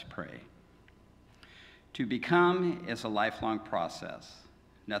 Let us pray. To become is a lifelong process.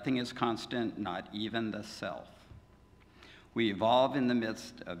 Nothing is constant, not even the self. We evolve in the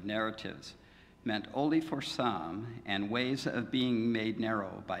midst of narratives meant only for some and ways of being made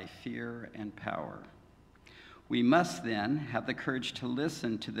narrow by fear and power. We must then have the courage to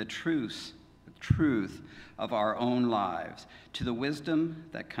listen to the truth of our own lives, to the wisdom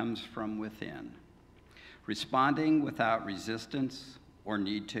that comes from within, responding without resistance or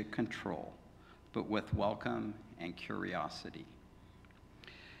need to control, but with welcome and curiosity.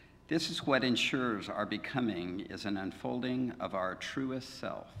 This is what ensures our becoming is an unfolding of our truest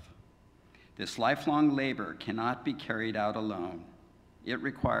self. This lifelong labor cannot be carried out alone. It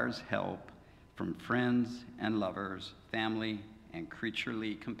requires help from friends and lovers, family, and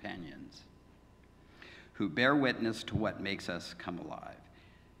creaturely companions who bear witness to what makes us come alive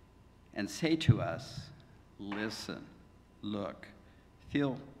and say to us, listen, look,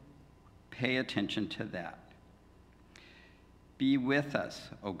 feel, pay attention to that. Be with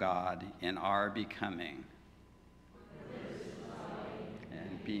us, O God, in our becoming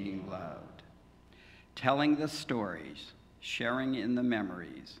and being loved, telling the stories, sharing in the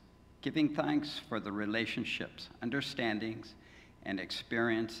memories, giving thanks for the relationships, understandings, and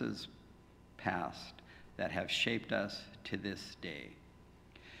experiences past that have shaped us to this day.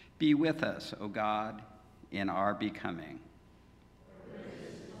 Be with us, O God, in our becoming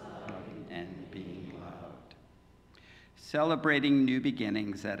and being loved. Celebrating new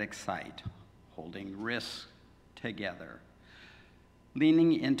beginnings that excite, holding risks together,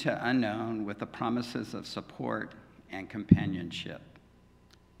 leaning into unknown with the promises of support and companionship.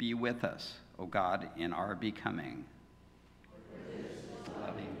 Be with us, O God, in our becoming,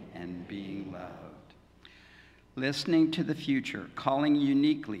 loving and being loved. Listening to the future, calling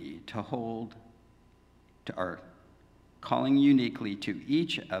uniquely to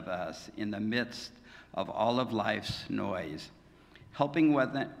each of us in the midst of all of life's noise, helping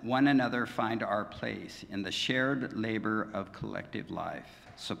one another find our place in the shared labor of collective life,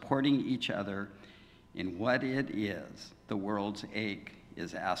 supporting each other in what it is the world's ache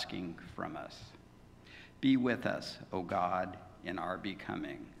is asking from us. Be with us, O God, in our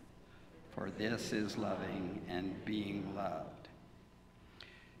becoming, for this is loving and being loved.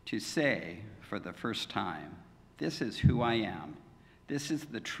 To say for the first time, this is who I am, this is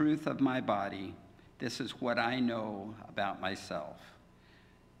the truth of my body, this is what I know about myself.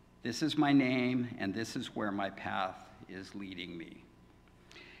 This is my name, and this is where my path is leading me.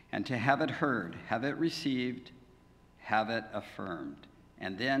 And to have it heard, have it received, have it affirmed,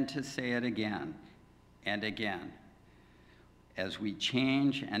 and then to say it again and again as we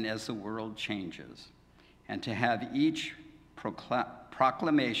change and as the world changes, and to have each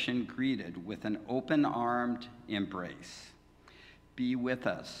proclamation greeted with an open-armed embrace. Be with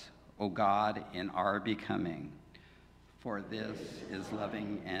us, O God, in our becoming, for this is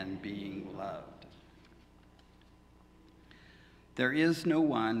loving and being loved. There is no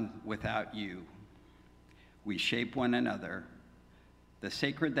one without you. We shape one another. The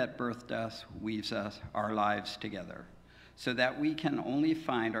sacred that birthed us weaves our lives together, so that we can only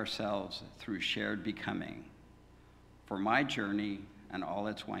find ourselves through shared becoming. For my journey and all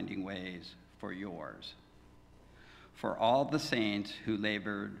its winding ways, for yours. For all the saints who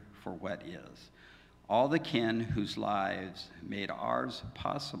labored for what is, all the kin whose lives made ours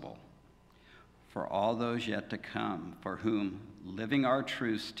possible, for all those yet to come, for whom living our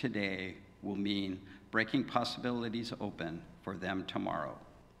truths today will mean breaking possibilities open for them tomorrow.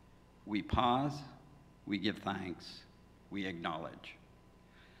 We pause, we give thanks, we acknowledge.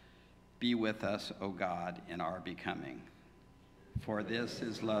 Be with us, O God, in our becoming, for this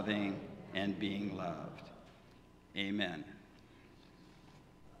is loving and being loved. Amen.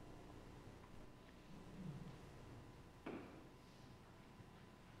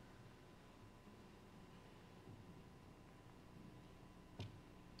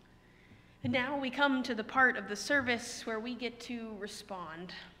 And now we come to the part of the service where we get to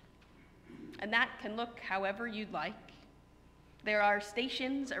respond. And that can look however you'd like. There are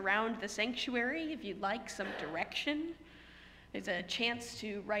stations around the sanctuary if you'd like some direction, It's a chance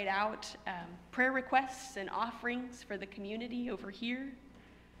to write out prayer requests and offerings for the community over here.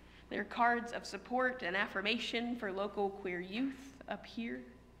 There are cards of support and affirmation for local queer youth up here.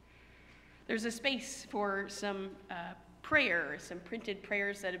 There's a space for some prayers, some printed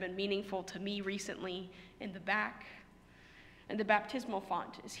prayers that have been meaningful to me recently in the back. And the baptismal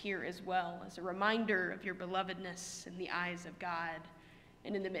font is here as well as a reminder of your belovedness in the eyes of God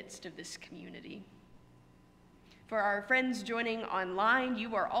and in the midst of this community. For our friends joining online,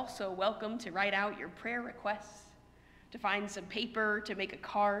 you are also welcome to write out your prayer requests, to find some paper to make a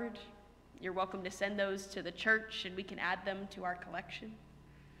card. You're welcome to send those to the church and we can add them to our collection.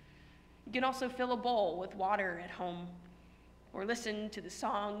 You can also fill a bowl with water at home or listen to the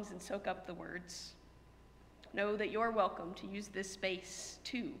songs and soak up the words. Know that you're welcome to use this space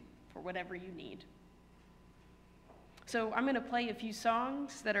too for whatever you need. So I'm going to play a few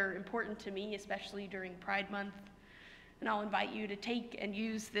songs that are important to me, especially during Pride Month, and I'll invite you to take and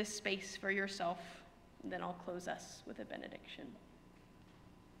use this space for yourself, and then I'll close us with a benediction.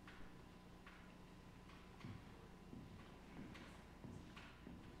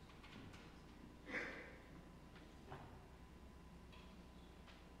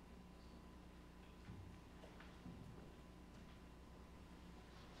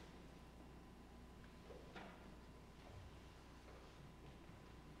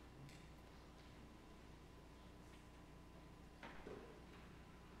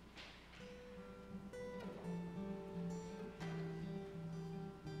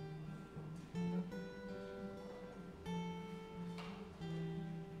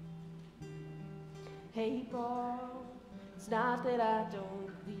 Hey, Paul, it's not that I don't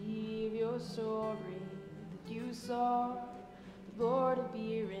believe your story, that you saw the Lord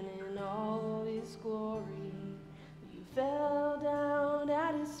appearing in all his glory. You fell down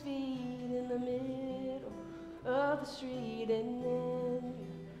at his feet in the middle of the street, and then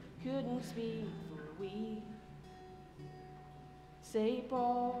you couldn't speak for a week. Say,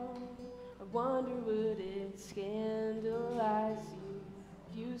 Paul, I wonder would it scandalize you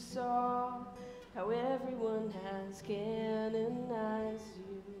if you saw how everyone has canonized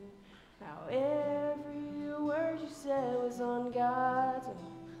you, how every word you said was on God's own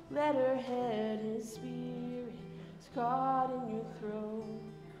letterhead, his spirit is caught in your throat.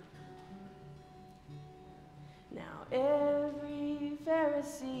 Now every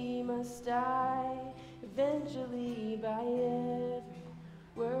Pharisee must die eventually by every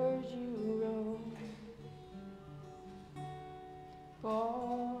word you wrote.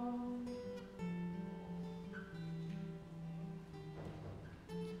 Paul,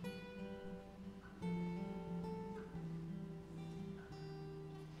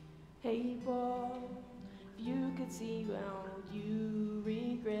 hey, Paul, if you could see how you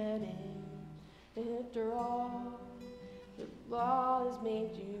regret it, after all, the law has made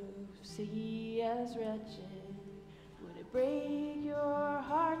you see as wretched. Would it break your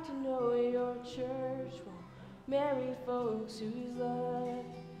heart to know your church won't marry folks whose love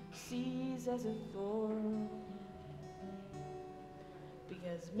sees as a thorn?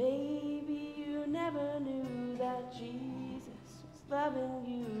 Because maybe you never knew that Jesus was loving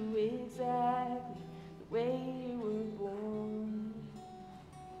you exactly the way you were born.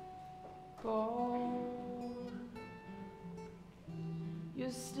 Paul,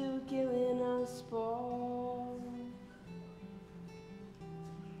 you're still killing us, Paul.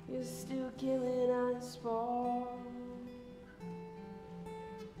 You're still killing us, Paul.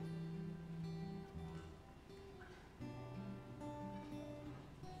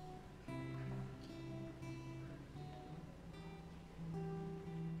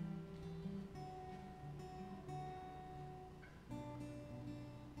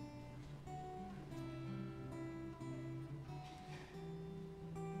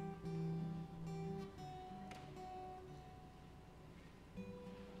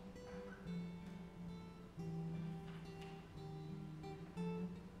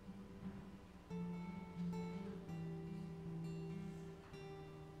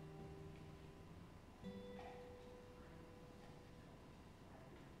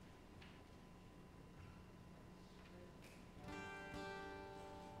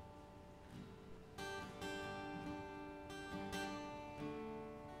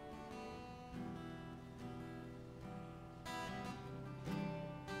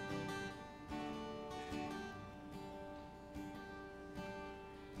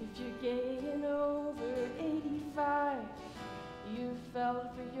 If you're gay and over 85, you felt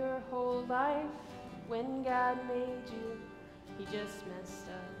for your whole life. When God made you, he just messed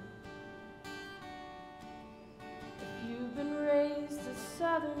up. If you've been raised a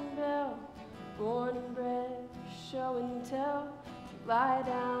Southern belle, born and bred, show and tell, lie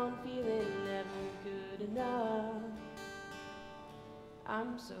down feeling never good enough.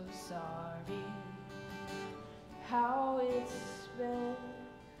 I'm so sorry how it's been.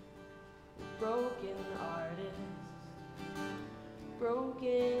 Broken artists,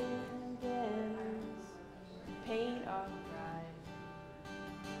 broken pens, paint our pride,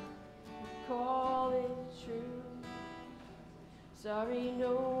 call it true. Sorry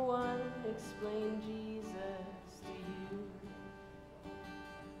no one explained Jesus to you.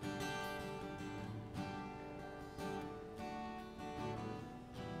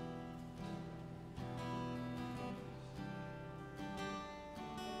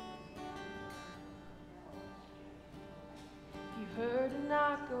 You heard a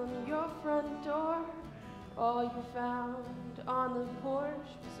knock on your front door. All you found on the porch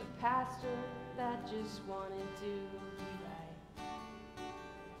was a pastor that just wanted to be right.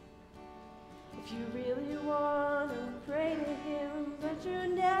 If you really want to pray to him, but you're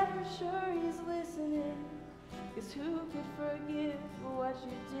never sure he's listening, 'cause who could forgive what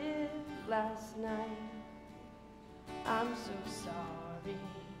you did last night? I'm so sorry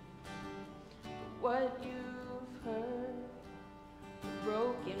for what you've heard.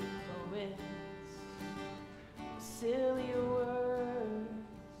 Broken poets, silly words,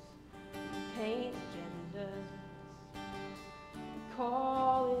 paint agendas,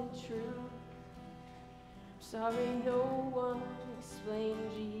 call it true. Sorry no one explained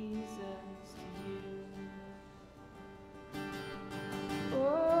Jesus to you. Oh,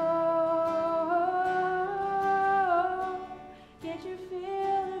 can't you feel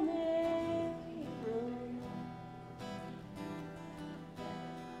him in the room?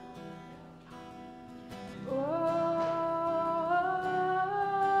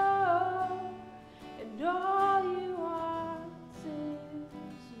 And all you want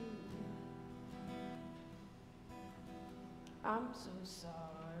is you. I'm so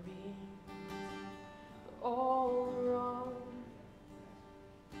sorry for all wrong,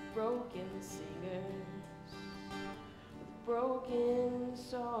 broken singers with broken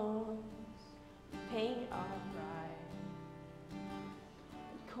songs. Paint our pride,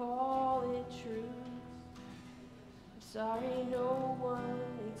 call it true. Sorry no one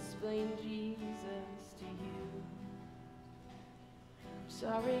explained Jesus to you.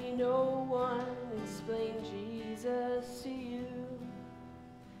 Sorry no one explained Jesus to you.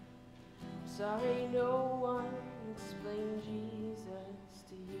 Sorry no one explained Jesus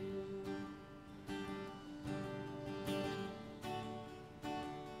to you.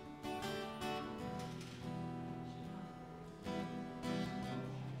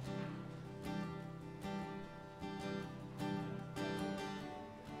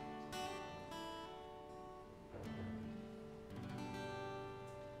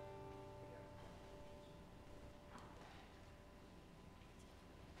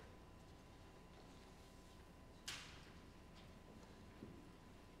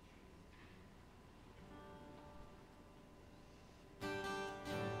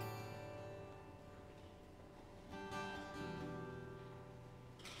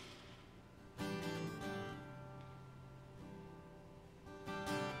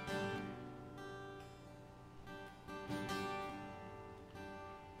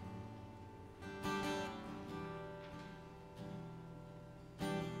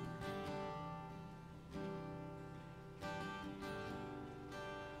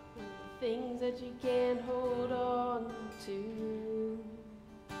 Things that you can't hold on to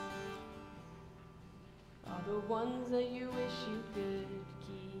are the ones that you wish you could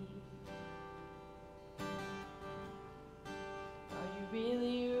keep. Are you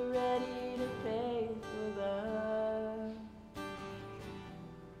really ready to pay for love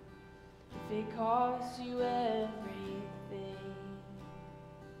if it costs you everything?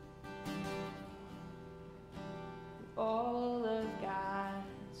 All of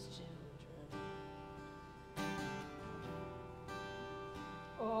God's children,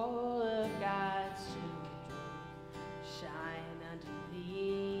 all of God's children shine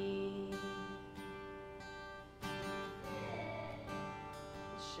underneath,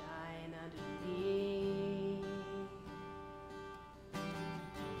 shine underneath.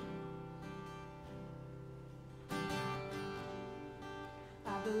 I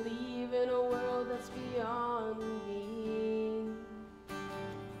believe in a world that's beyond me.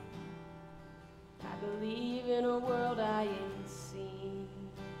 I believe in a world I ain't seen.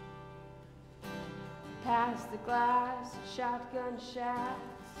 Past the glass, shotgun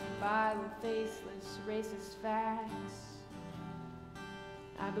shafts, violent, faceless, racist facts.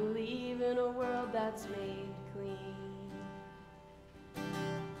 I believe in a world that's made clean.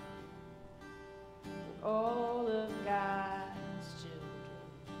 all of God's children,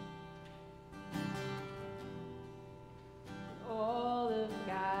 all of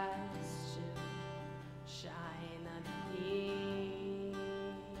God's children, shine underneath,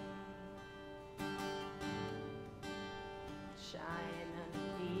 shine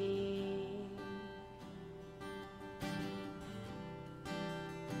underneath.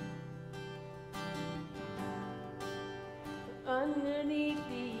 Underneath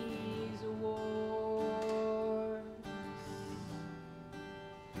these walls,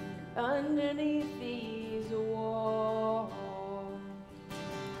 underneath these walls,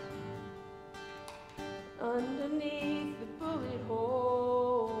 underneath the bullet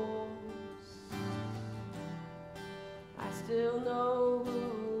holes, I still know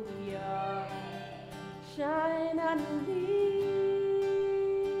who we are. Shine underneath,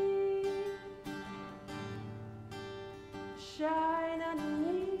 shine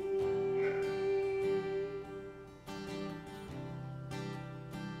underneath.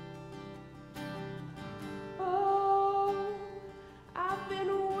 Oh, I've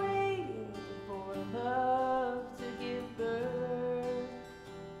been waiting for love to give birth,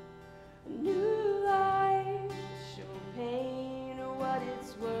 a new life, show pain what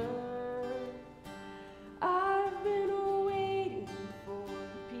it's worth. I've been waiting for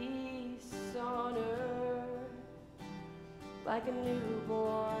peace on earth, like a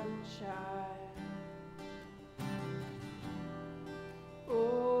newborn child.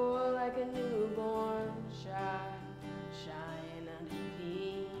 Oh, like a newborn child, shine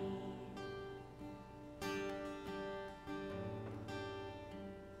underneath.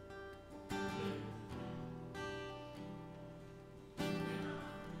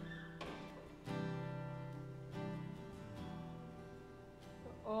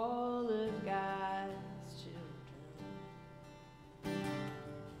 All of God's children,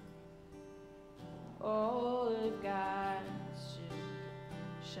 all of God's children,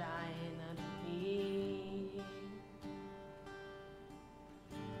 shine underneath,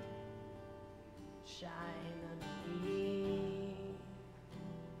 shine underneath.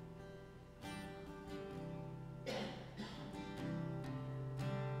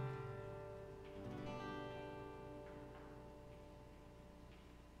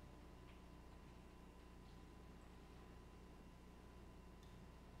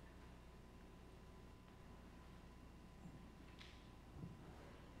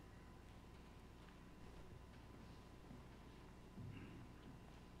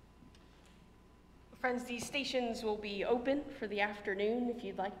 Friends, these stations will be open for the afternoon if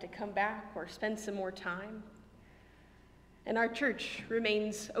you'd like to come back or spend some more time. And our church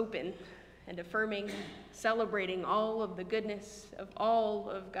remains open and affirming, celebrating all of the goodness of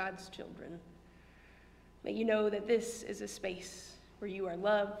all of God's children. May you know that this is a space where you are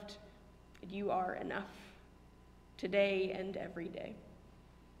loved and you are enough, today and every day.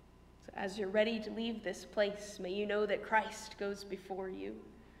 So as you're ready to leave this place, may you know that Christ goes before you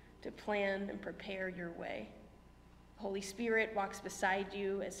to plan and prepare your way. The Holy Spirit walks beside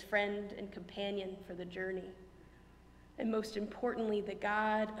you as friend and companion for the journey. And most importantly, the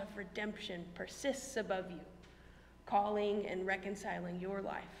God of redemption persists above you, calling and reconciling your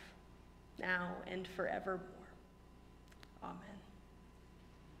life, now and forevermore. Amen.